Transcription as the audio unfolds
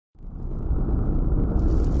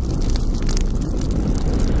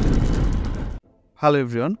Hello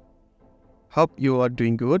everyone, hope you are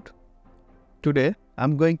doing good. Today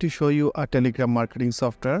I'm going to show you a Telegram marketing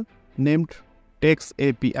software named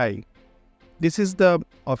TexApi. This is the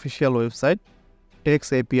official website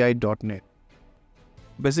texapi.net.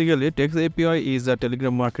 Basically, TexApi is a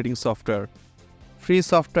Telegram marketing software. Free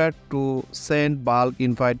software to send bulk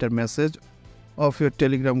inviter message of your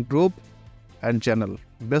Telegram group and channel.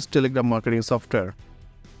 Best Telegram marketing software.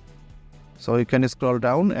 So you can scroll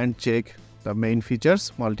down and check the main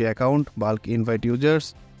features: multi-account, bulk invite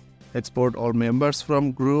users, export all members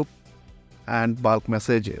from group, and bulk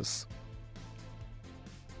messages.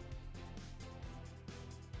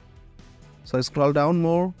 So scroll down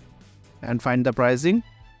more and find the pricing.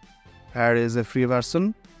 Here is a free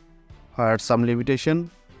version, here some limitation,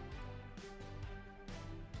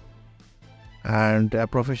 and a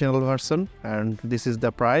professional version, and this is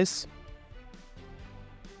the price.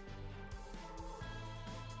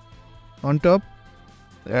 On top,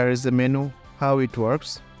 there is a menu, how it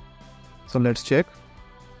works. So let's check.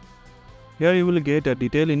 Here you will get a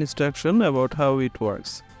detailed instruction about how it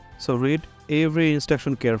works. So read every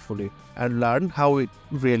instruction carefully and learn how it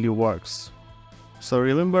really works. So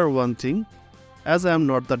remember one thing, as I am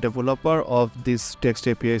not the developer of this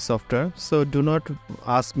TexApi software, so do not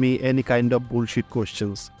ask me any kind of bullshit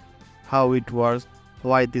questions. How it works,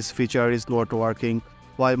 why this feature is not working,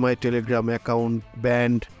 why my Telegram account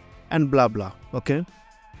banned, and blah blah. Okay,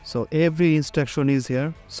 so every instruction is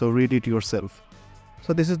here, so read it yourself.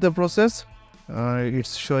 So this is the process.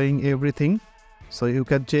 It's showing everything, so you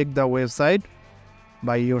can check the website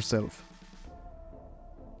by yourself.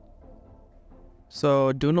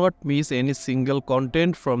 So do not miss any single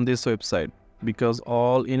content from this website, because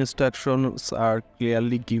all instructions are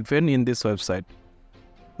clearly given in this website.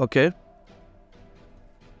 Okay,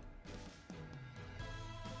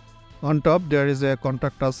 on top there is a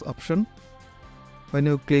contact us option. When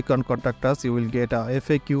you click on contact us, you will get a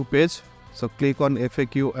FAQ page. So click on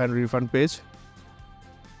FAQ and refund page.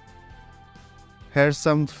 Here's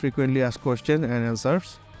some frequently asked questions and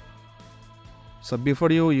answers. So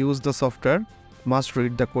before you use the software, must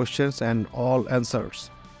read the questions and all answers.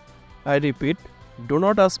 I repeat, do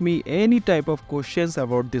not ask me any type of questions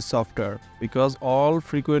about this software, because all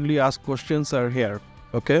frequently asked questions are here.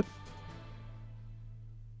 Okay,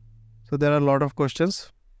 so there are a lot of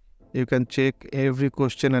questions. You can check every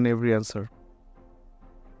question and every answer.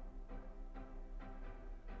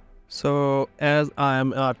 So as I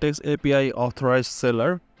am a TexApi authorized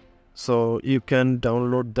seller, so you can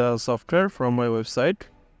download the software from my website.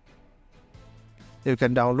 You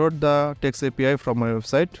can download the TexApi from my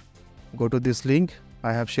website. Go to this link.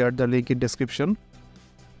 I have shared the link in description.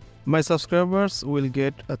 My subscribers will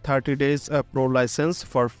get a 30 days pro license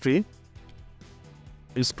for free.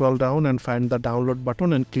 You scroll down and find the download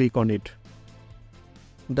button and click on it.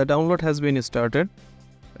 The download has been started,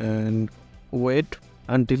 and wait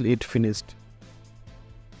until it finished.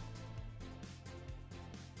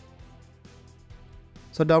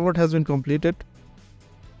 So download has been completed.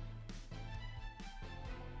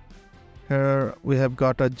 Here we have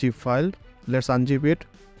got a zip file. Let's unzip it,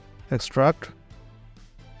 extract.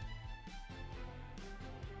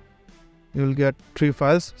 You will get 3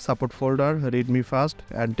 files: support folder, readme fast,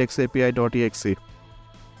 and texapi.exe.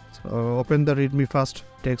 So open the readme fast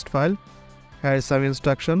text file. Here is some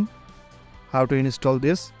instruction how to install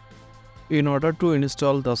this. In order to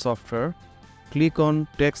install the software, click on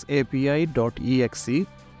texapi.exe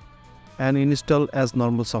and install as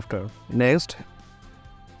normal software. Next,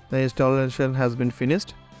 the installation has been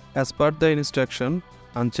finished. As per the instruction,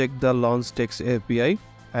 uncheck the launch TexApi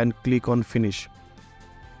and click on finish.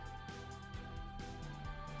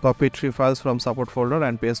 Copy 3 files from support folder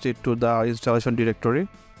and paste it to the installation directory.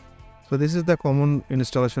 So this is the common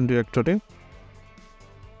installation directory.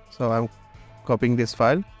 So I'm copying this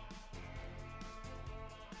file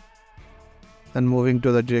and moving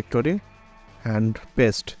to the directory and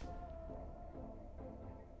paste.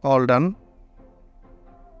 All done.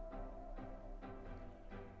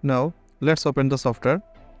 Now let's open the software.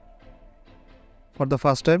 For the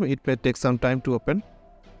first time, it may take some time to open.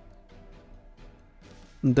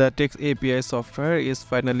 The TexApi software is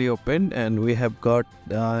finally opened, and we have got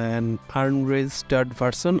an unregistered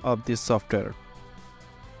version of this software.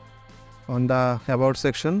 On the About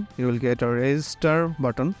section, you will get a register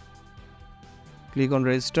button. Click on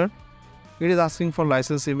register. It is asking for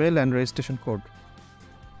license email and registration code.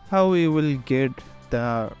 How we will get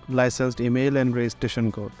the licensed email and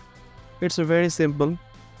registration code? It's very simple.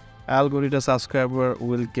 Algorida subscriber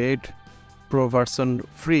will get pro version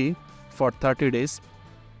free for 30 days.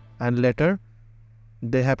 And later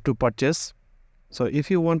they have to purchase. So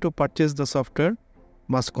if you want to purchase the software,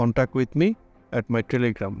 must contact with me at my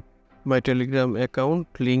Telegram. My Telegram account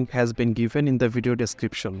link has been given in the video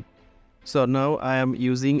description. So now I am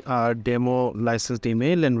using our demo licensed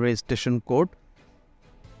email and registration code.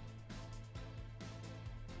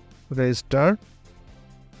 Register.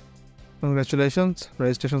 Congratulations,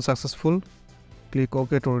 registration successful. Click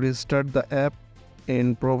OK to register the app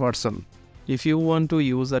in Pro version. If you want to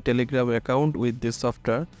use a Telegram account with this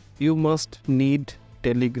software, you must need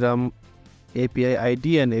Telegram API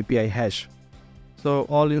ID and API hash. So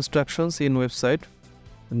all instructions in website.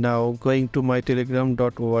 Now going to my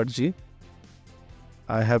telegram.org.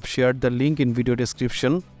 I have shared the link in video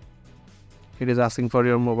description. It is asking for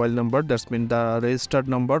your mobile number. That's mean the registered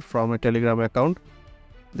number from a Telegram account.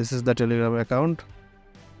 This is the Telegram account.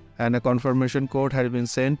 And a confirmation code has been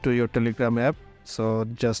sent to your Telegram app. So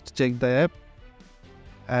just check the app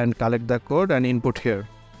and collect the code and input here.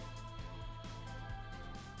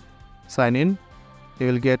 Sign in. You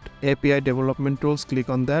will get API development tools. Click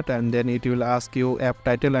on that and then it will ask you app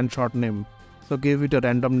title and short name. So give it a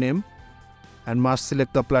random name and must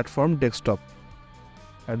select the platform desktop.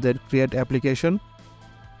 And then create application.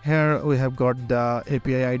 Here we have got the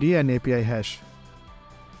API ID and API hash.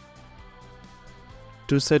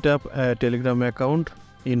 To set up a Telegram account,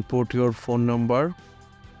 input your phone number,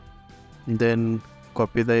 then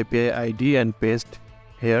copy the API ID and paste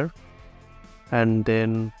here, and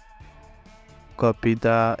then copy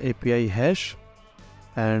the API hash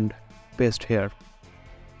and paste here.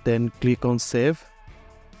 Then click on save.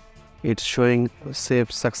 It's showing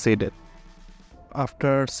save succeeded.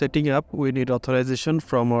 After setting up, we need authorization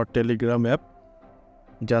from our Telegram app.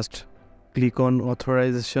 Just click on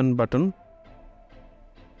authorization button.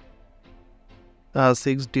 A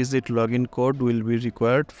 6-digit login code will be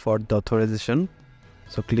required for the authorization.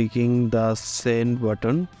 So clicking the send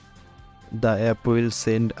button, the app will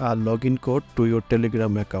send a login code to your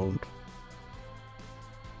Telegram account.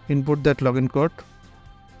 Input that login code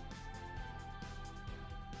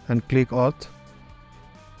and click auth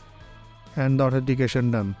and the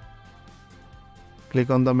authentication done. Click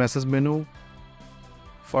on the message menu.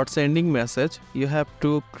 For sending message, you have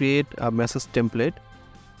to create a message template.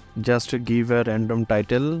 Just give a random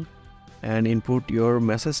title and input your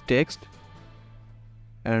message text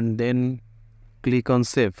and then click on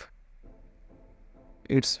save.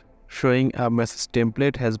 It's showing a message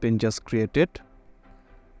template has been just created.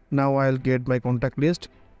 Now I'll get my contact list,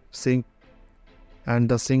 sync, and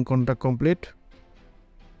the sync contact complete.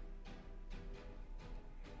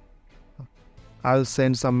 I'll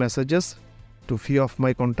send some messages to few of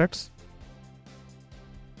my contacts.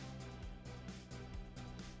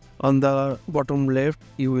 On the bottom left,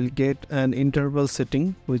 you will get an interval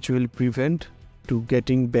setting which will prevent to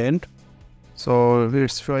getting banned. So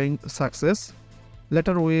it's showing success.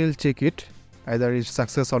 Later we will check it, either it's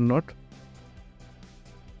success or not.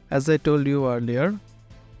 As I told you earlier,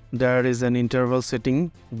 there is an interval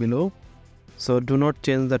setting below. So do not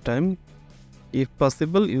change the time. If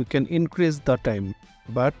possible, you can increase the time,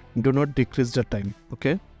 but do not decrease the time,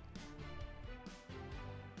 okay?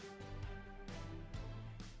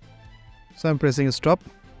 So I'm pressing stop.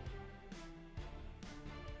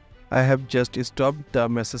 I have just stopped the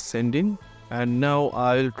message sending and now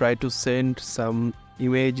I will try to send some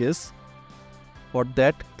images. For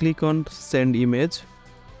that, click on send image.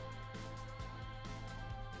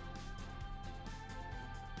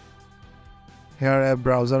 Here I have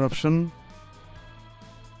browser option.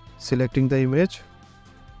 Selecting the image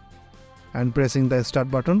and pressing the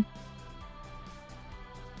start button.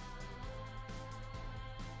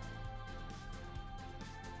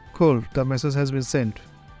 Cool, the message has been sent.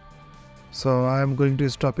 So I am going to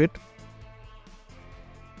stop it.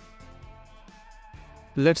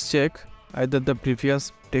 Let's check either the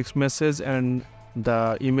previous text message and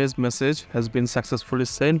the image message has been successfully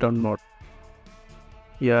sent or not.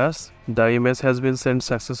 Yes, the image has been sent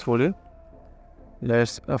successfully.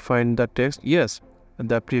 Let's find the text. Yes,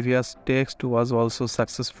 the previous text was also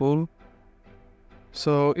successful.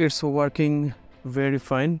 So it's working very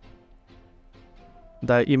fine.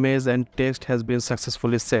 The image and text has been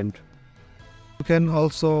successfully sent. You can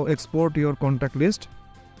also export your contact list.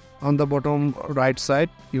 On the bottom right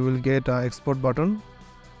side, you will get an export button.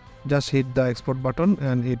 Just hit the export button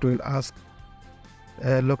and it will ask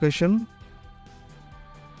a location.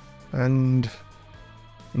 And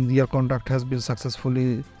your contact has been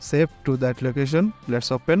successfully saved to that location.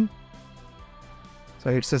 Let's open. So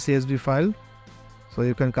it's a CSV file. So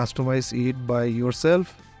you can customize it by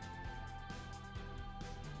yourself.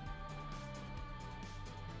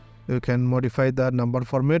 You can modify the number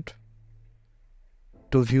format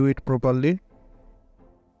to view it properly.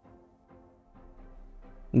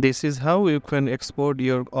 This is how you can export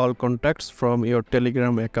your all contacts from your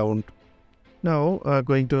Telegram account. Now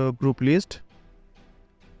going to group list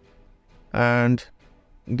and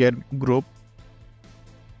get group.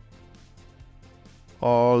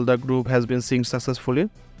 All the group has been synced successfully.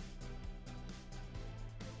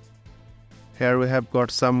 Here we have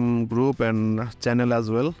got some group and channel as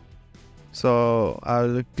well. So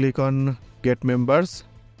I'll click on get members.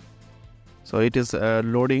 So it is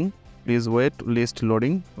loading. Please wait, list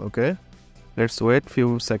loading. Okay, let's wait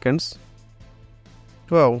few seconds.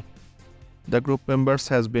 Wow, the group members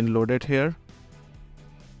has been loaded here.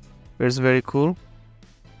 It's very cool.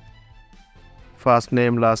 First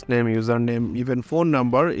name, last name, username, even phone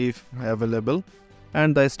number if available,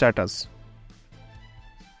 and the status.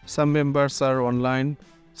 Some members are online,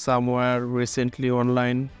 some were recently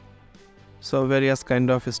online. So various kind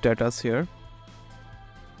of status here.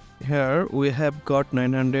 Here we have got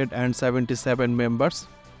 977 members.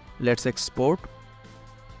 Let's export.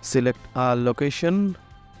 Select a location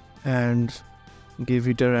and give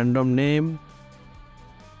it a random name.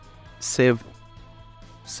 Save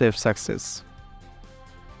success.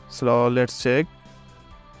 So let's check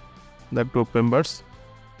the group members.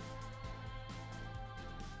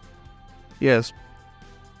 Yes,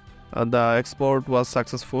 the export was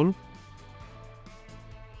successful.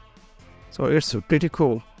 So it's pretty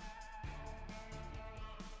cool.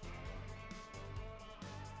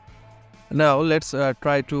 Now let's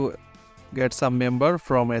try to get some member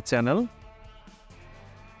from a channel.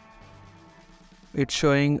 It's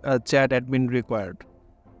showing a chat admin required.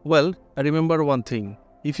 Well, remember one thing.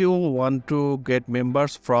 If you want to get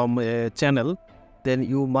members from a channel, then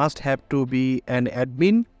you must have to be an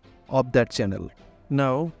admin of that channel.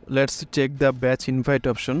 Now let's check the batch invite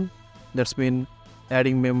option. That's mean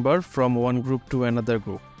adding member from one group to another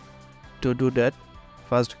group. To do that,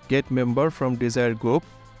 first get member from desired group.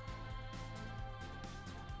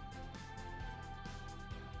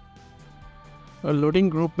 A loading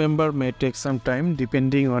group member may take some time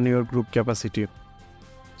depending on your group capacity.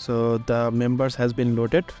 So the members has been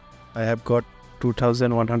loaded. I have got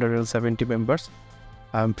 2170 members.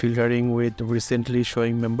 I'm filtering with recently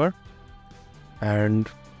showing member, and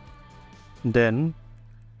then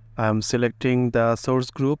I'm selecting the source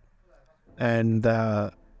group and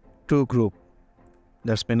the to group.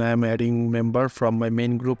 That's when I'm adding member from my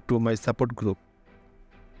main group to my support group.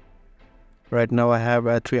 Right now I have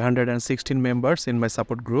 316 members in my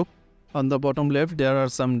support group. On the bottom left there are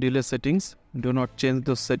some delay settings. Do not change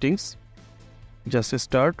those settings. Just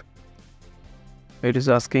start. It is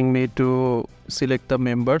asking me to select the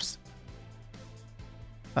members.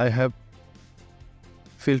 I have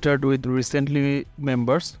filtered with recently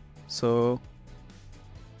members. So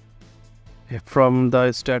from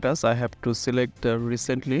the status I have to select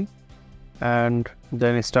recently and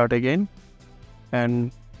then start again,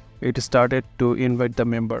 and it started to invite the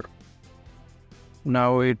member.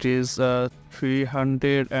 Now it is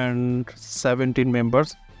 317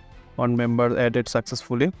 members. One member added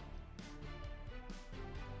successfully.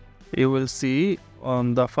 You will see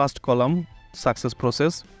on the first column success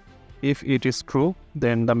process. If it is true,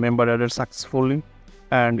 then the member added successfully,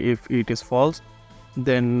 and if it is false,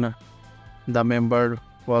 then the member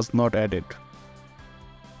was not added.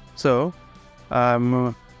 So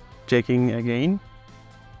I'm checking again.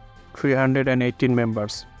 318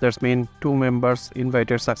 members. That means 2 members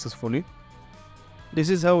invited successfully. This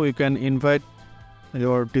is how you can invite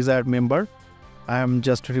your desired member. I am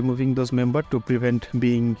just removing those members to prevent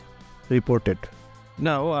being reported.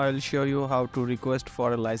 Now I'll show you how to request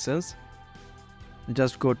for a license.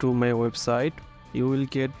 Just go to my website. You will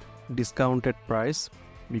get discounted price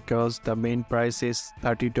because the main price is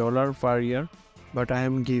 $30 per year, but I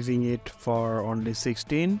am giving it for only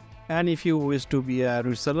 16. And if you wish to be a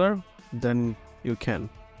reseller, then you can.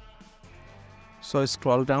 So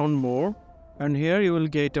scroll down more, and here you will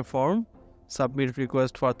get a form. Submit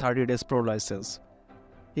request for 30 days pro license.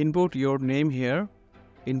 Input your name here.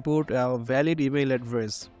 Input a valid email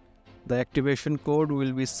address. The activation code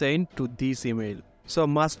will be sent to this email. So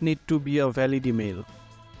must need to be a valid email.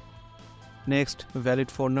 Next, valid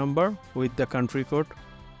phone number with the country code,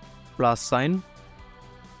 +sign.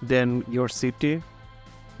 Then your city.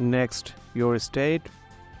 Next, your state.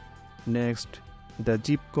 Next, the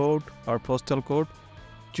zip code or postal code.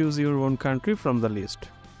 Choose your own country from the list.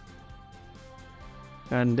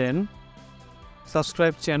 And then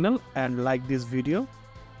subscribe channel and like this video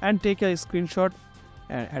and take a screenshot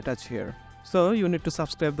and attach here. So you need to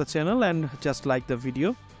subscribe the channel and just like the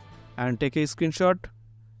video and take a screenshot,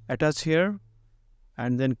 attach here,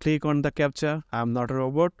 and then click on the captcha, I'm not a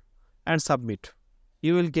robot, and submit.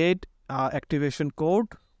 You will get activation code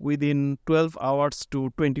within 12 hours to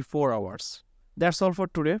 24 hours. That's all for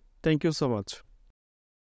today. Thank you so much.